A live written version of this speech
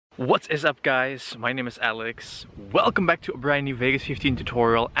What is up, guys? My name is Alex. Welcome back to a brand new Vegas 15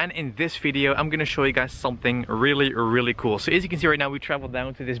 tutorial, and in this video I'm gonna show you guys something really cool. So as you can see right now, we traveled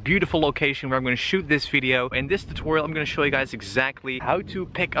down to this beautiful location where I'm gonna shoot this video. In this tutorial I'm gonna show you guys exactly how to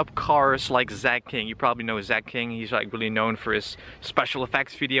pick up cars like Zach King. You probably know Zach King. He's like really known for his special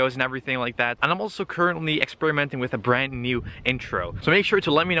effects videos and everything like that. And I'm also currently experimenting with a brand new intro. So make sure to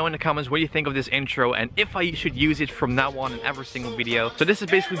let me know in the comments what you think of this intro and if I should use it from now on in every single video. So this is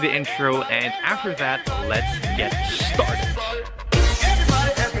basically the intro, and after that, let's get started.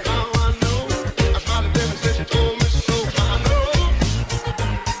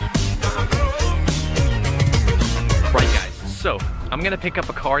 Right, guys, so I'm gonna pick up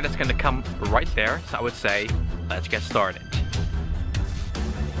a car that's gonna come right there, so I would say let's get started.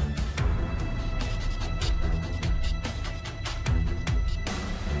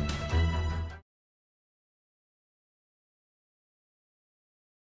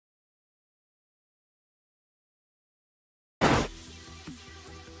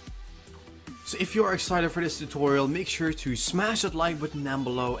 So if you are excited for this tutorial, make sure to smash that like button down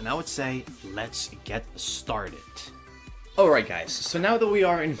below, and I would say let's get started. Alright guys, so now that we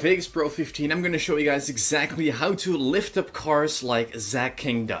are in Vegas Pro 15, I'm going to show you guys exactly how to lift up cars like Zach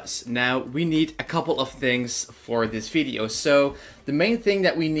King does. Now, we need a couple of things for this video. So, the main thing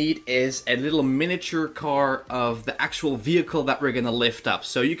that we need is a little miniature car of the actual vehicle that we're going to lift up.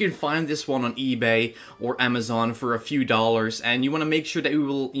 So, you can find this one on eBay or Amazon for a few dollars, and you want to make sure that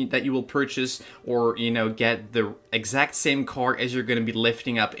you will purchase or, get the exact same car as you're going to be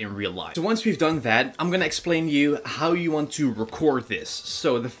lifting up in real life. So, once we've done that, I'm going to explain to you how you want to record this.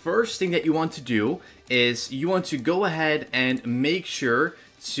 So the first thing that you want to do is you want to go ahead and make sure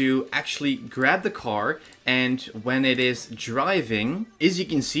to actually grab the car, and when it is driving, as you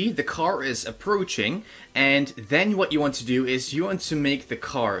can see, the car is approaching, and then what you want to do is you want to make the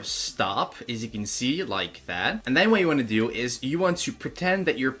car stop, as you can see, like that. And then what you want to do is you want to pretend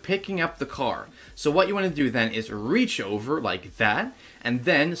that you're picking up the car. So what you want to do then is reach over like that, and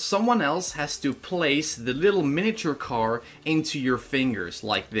then someone else has to place the little miniature car into your fingers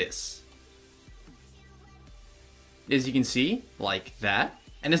like this. As you can see, like that.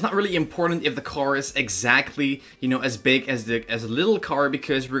 And it's not really important if the car is exactly, as big as a little car,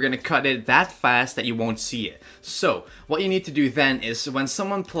 because we're gonna cut it that fast that you won't see it. So, what you need to do then is when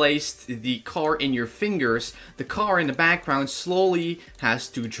someone placed the car in your fingers, the car in the background slowly has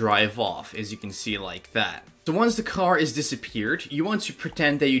to drive off, as you can see, like that. So once the car is disappeared, you want to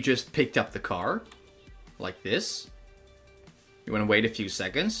pretend that you just picked up the car, like this. You want to wait a few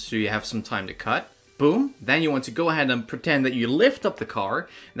seconds so you have some time to cut. Boom. Then you want to go ahead and pretend that you lift up the car.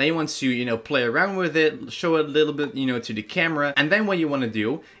 And then you want to, play around with it, show it a little bit, to the camera. And then what you want to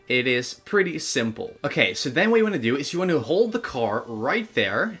do, it is pretty simple. Okay, so then what you want to do is you want to hold the car right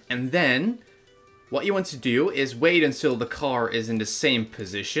there. And then what you want to do is wait until the car is in the same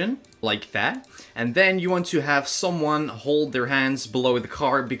position, like that. And then you want to have someone hold their hands below the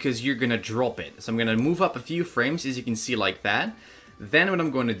car because you're going to drop it. So I'm going to move up a few frames, as you can see, like that. Then what I'm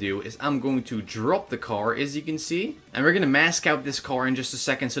going to do is I'm going to drop the car, as you can see. And we're going to mask out this car in just a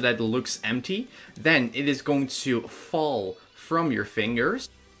second so that it looks empty. Then it is going to fall from your fingers.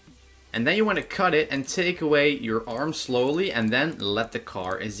 And then you want to cut it and take away your arm slowly, and then let the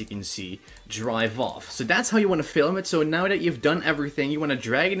car, as you can see, drive off. So that's how you want to film it. So now that you've done everything, you want to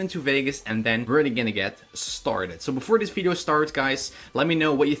drag it into Vegas, and then we're gonna get started. So before this video starts, guys, let me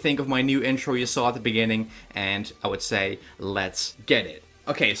know what you think of my new intro you saw at the beginning, and I would say let's get it.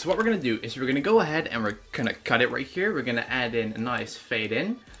 Okay, so what we're gonna do is we're gonna go ahead and we're gonna cut it right here. We're gonna add in a nice fade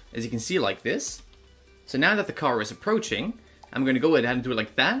in, as you can see, like this. So now that the car is approaching, I'm gonna go ahead and do it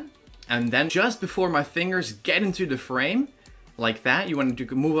like that. And then just before my fingers get into the frame, like that, you want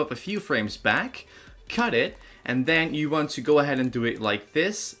to move up a few frames back, cut it, and then you want to go ahead and do it like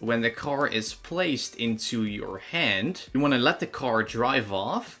this. When the car is placed into your hand, you want to let the car drive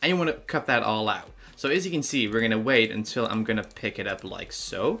off, and you want to cut that all out. So as you can see, we're going to wait until I'm going to pick it up like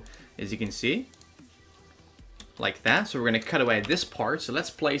so, as you can see. Like that. So we're going to cut away this part. So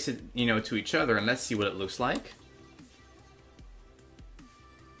let's place it, to each other, and let's see what it looks like.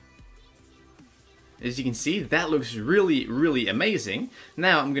 As you can see, that looks really amazing.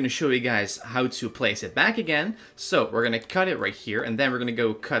 Now I'm going to show you guys how to place it back again. So we're going to cut it right here, and then we're going to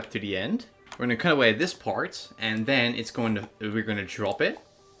go cut to the end. We're going to cut away this part, and then we're going to drop it.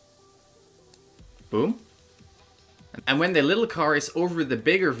 Boom. And when the little car is over the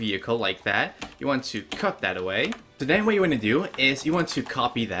bigger vehicle like that, you want to cut that away. So then what you want to do is you want to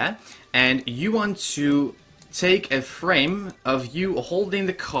copy that, and you want to take a frame of you holding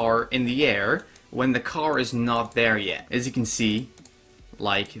the car in the air when the car is not there yet. As you can see,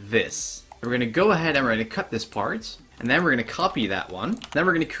 like this. We're gonna go ahead and we're gonna cut this part, and then we're gonna copy that one. Then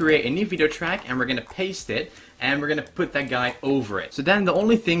we're gonna create a new video track and we're gonna paste it, and we're gonna put that guy over it. So then the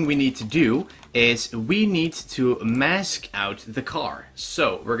only thing we need to do is we need to mask out the car.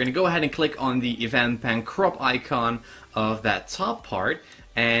 So we're gonna go ahead and click on the event pan crop icon of that top part,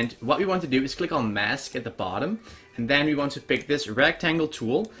 and what we want to do is click on mask at the bottom, and then we want to pick this rectangle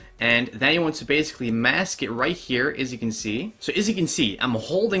tool, and then you want to basically mask it right here, as you can see. So as you can see, I'm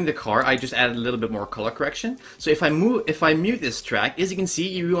holding the car. I just added a little bit more color correction. So if I mute this track, as you can see,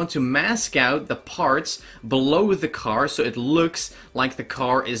 you want to mask out the parts below the car so it looks like the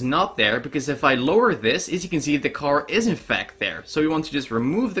car is not there, because if I lower this, as you can see, the car is in fact there. So we want to just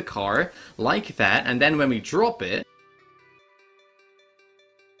remove the car like that, and then when we drop it,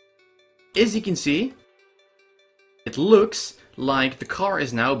 as you can see, it looks like the car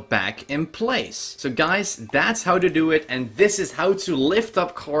is now back in place. So guys, that's how to do it, and this is how to lift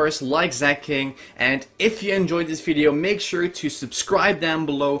up cars like Zach King. And if you enjoyed this video, make sure to subscribe down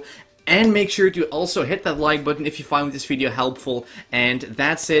below, and make sure to also hit that like button if you found this video helpful. And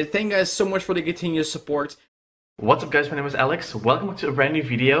that's it. Thank you guys so much for the continuous support. What's up guys, my name is Alex. Welcome to a brand new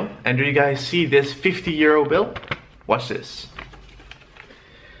video. And do you guys see this 50 € bill? Watch this.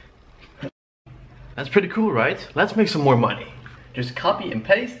 That's pretty cool, right? Let's make some more money. Just copy and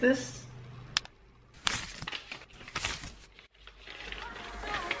paste this.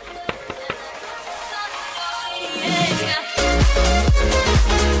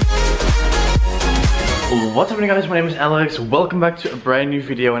 What's up guys, my name is Alex. Welcome back to a brand new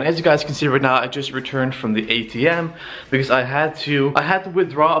video, and as you guys can see right now, I just returned from the ATM because I had to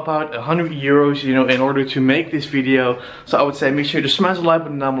withdraw about 100 euros, you know, in order to make this video. So I would say make sure to smash the like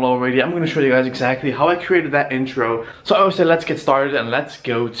button down below already. I'm going to show you guys exactly how I created that intro. So I would say let's get started and let's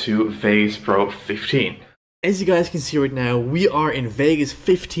go to Vegas Pro 15. As you guys can see right now, we are in Vegas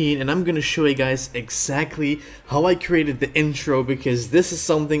 15, and I'm gonna show you guys exactly how I created the intro, because this is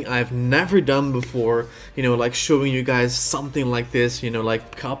something I've never done before, you know, like showing you guys something like this, you know,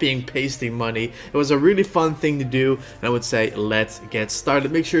 like copying, pasting money. It was a really fun thing to do, and I would say let's get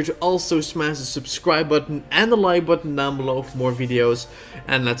started. Make sure to also smash the subscribe button and the like button down below for more videos,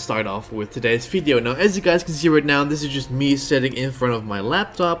 and let's start off with today's video. Now, as you guys can see right now, this is just me sitting in front of my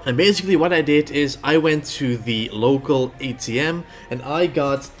laptop, and basically what I did is I went to the local ATM and I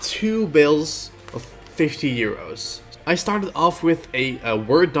got 2 bills of 50 euros. I started off with a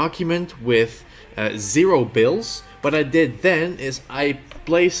Word document with 0 bills. What I did then is I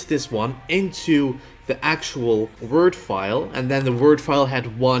placed this one into the actual Word file, and then the Word file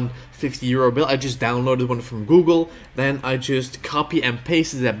had one 50 € bill. I just downloaded one from Google, then I just copy and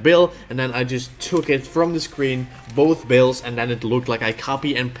pasted that bill, and then I just took it from the screen, both bills, and then it looked like I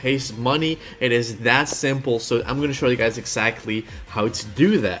copy and paste money. It is that simple. So I'm going to show you guys exactly how to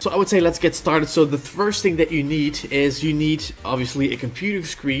do that. So I would say let's get started. So the first thing that you need is you need obviously a computer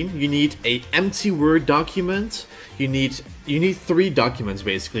screen, you need a empty Word document, you need 3 documents,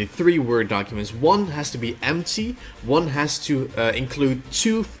 basically 3 Word documents. One has to be empty, one has to include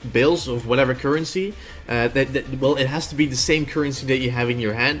 2 bills of whatever currency, well, it has to be the same currency that you have in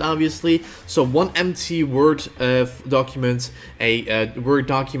your hand, obviously. So one empty Word document, a Word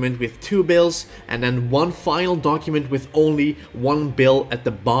document with 2 bills, and then one final document with only 1 bill at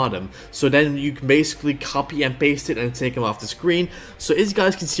the bottom. So then you can basically copy and paste it and take them off the screen. So as you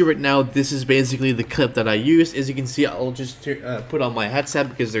guys can see right now, this is basically the clip that I used. As you can see, I'll just put on my headset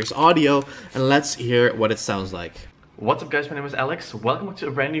because there's audio, and let's hear what it sounds like. What's up guys, my name is Alex. Welcome to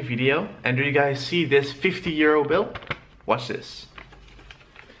a brand new video, and do you guys see this 50 € bill? Watch this.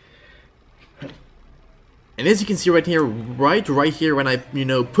 And as you can see right here, right here, when I, you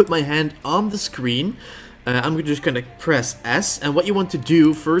know, put my hand on the screen, I'm just gonna press S, and what you want to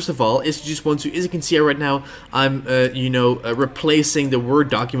do first of all is you just want to, as you can see right now, I'm replacing the Word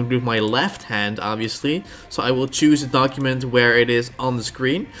document with my left hand, obviously. So I will choose a document where it is on the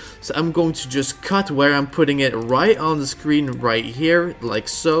screen. So I'm going to just cut where I'm putting it right on the screen, right here, like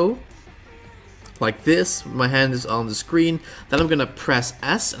so. Like this, my hand is on the screen. Then I'm gonna press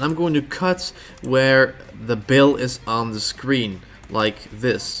S, and I'm going to cut where the bill is on the screen, like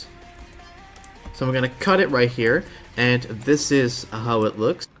this. So I'm gonna cut it right here, and this is how it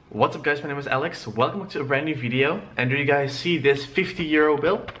looks. What's up guys, my name is Alex. Welcome to a brand new video, and do you guys see this 50 €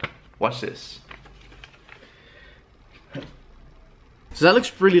 bill? Watch this. So that looks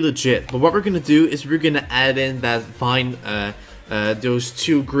pretty legit, but what we're gonna do is we're gonna add in that fine those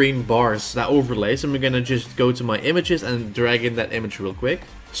two green bars that overlays. I'm gonna just go to my images and drag in that image real quick.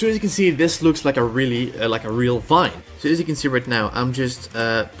 So as you can see, this looks like a really like a real vine. So as you can see right now, I'm just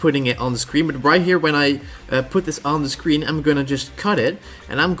putting it on the screen. But right here, when I put this on the screen, I'm gonna just cut it,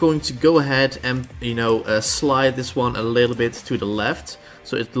 and I'm going to go ahead and slide this one a little bit to the left,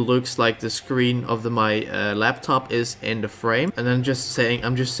 so it looks like the screen of my laptop is in the frame. And then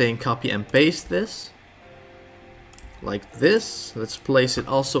I'm just saying copy and paste this like this. Let's place it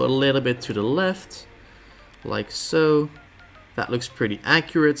also a little bit to the left, like so. That looks pretty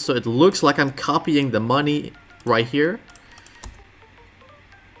accurate, so it looks like I'm copying the money right here.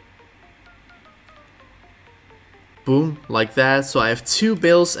 Boom, like that. So I have two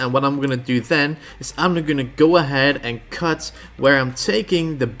bills, and what I'm gonna do then is I'm gonna go ahead and cut where I'm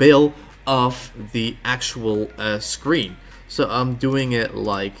taking the bill off the actual screen. So I'm doing it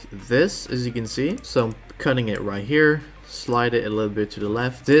like this, as you can see. So I'm cutting it right here. Slide it a little bit to the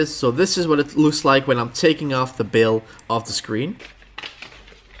left. So this is what it looks like when I'm taking off the bill off the screen.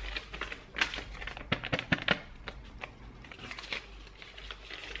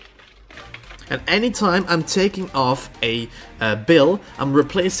 And anytime I'm taking off a bill, I'm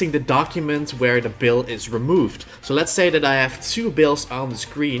replacing the document where the bill is removed. So let's say that I have two bills on the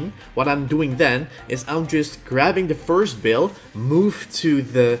screen. What I'm doing then is I'm just grabbing the first bill, move to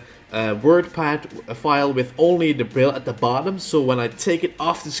the WordPad file with only the bill at the bottom, so when I take it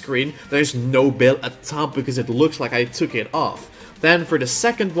off the screen, there's no bill at the top because it looks like I took it off. Then for the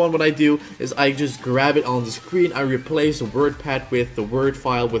second one, what I do is I just grab it on the screen, I replace the WordPad with the Word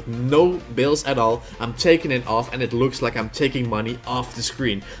file with no bills at all. I'm taking it off, and it looks like I'm taking money off the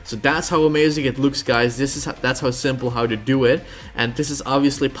screen. So that's how amazing it looks, guys. That's how simple how to do it, and this is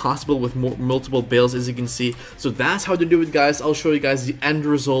obviously possible with multiple bills, as you can see. So that's how to do it, guys. I'll show you guys the end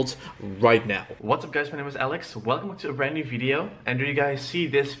result right now. What's up, guys? My name is Alex. Welcome to a brand new video. And do you guys see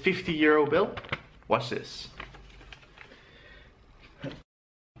this 50 euro bill? Watch this.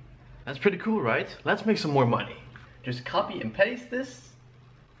 That's pretty cool, right? Let's make some more money. Just copy and paste this.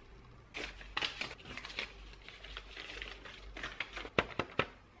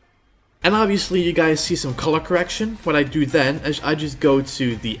 And obviously you guys see some color correction. What I do then is I just go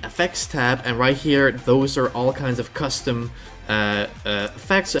to the effects tab, and right here those are all kinds of custom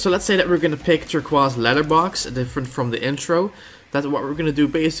effects. So let's say that we're gonna pick turquoise letterbox, different from the intro. That's what we're gonna do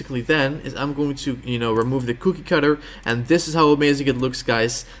basically then is I'm going to remove the cookie cutter, and this is how amazing it looks,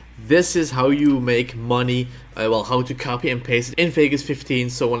 guys. This is how you make money, well, how to copy and paste it in Vegas 15.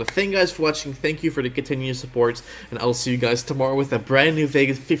 So I want to thank you guys for watching, thank you for the continued support, and I'll see you guys tomorrow with a brand new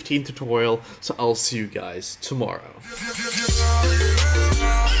Vegas 15 tutorial. So I'll see you guys tomorrow.